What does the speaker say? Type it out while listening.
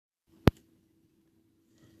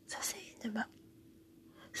sassy in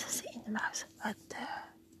the mouth, but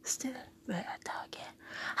still we're talking.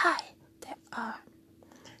 Hi,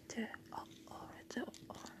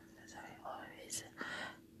 always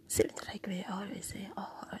seems like we always say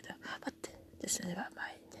but this is never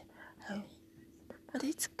mind. But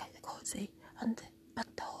it's kind of cozy and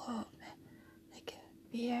at home, like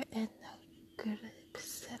we are in a group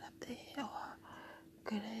therapy or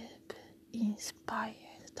group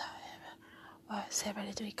inspired time or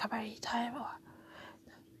separate recovery time or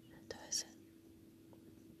those.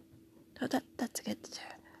 So that's good.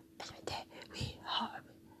 Anyway,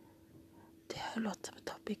 there are lots of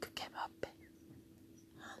topics came up,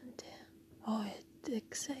 and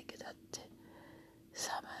it's like that.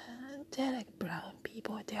 Some they're like brown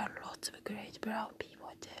people. There are lots of great brown people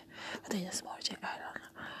there, but in a small island,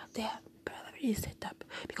 they are probably set up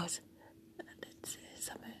because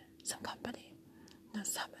some company,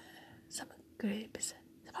 some groups,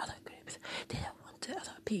 some other groups, they don't want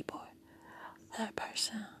other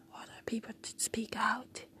people to speak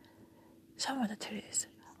out some of the truth,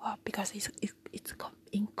 or because it's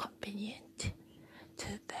inconvenient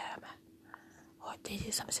to them, or they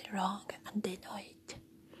did something wrong and they know it.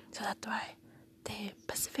 So that's why they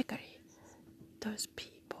specifically, those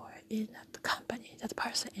people in that company, that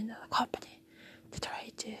person in the company, they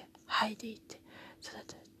try to hide it, so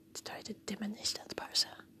that to try to diminish that person.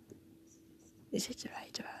 Is it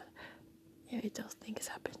right? Maybe those things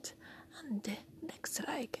happen. And next,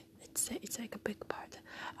 like it's like a big part,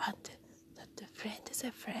 and that the friend is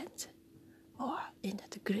a friend, or in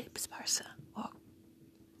that group's person, or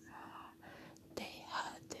they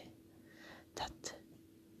had that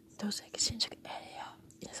those exchange area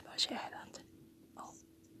in a small island. Oh,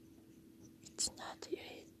 it's not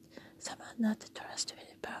really someone not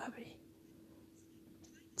trustworthy probably.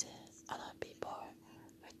 Other people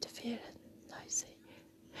might feel noisy.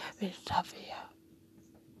 We love you.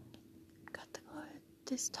 Got to go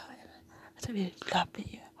this time. We love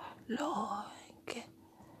you. Long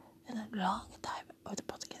time of the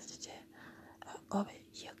podcast of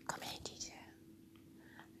your community.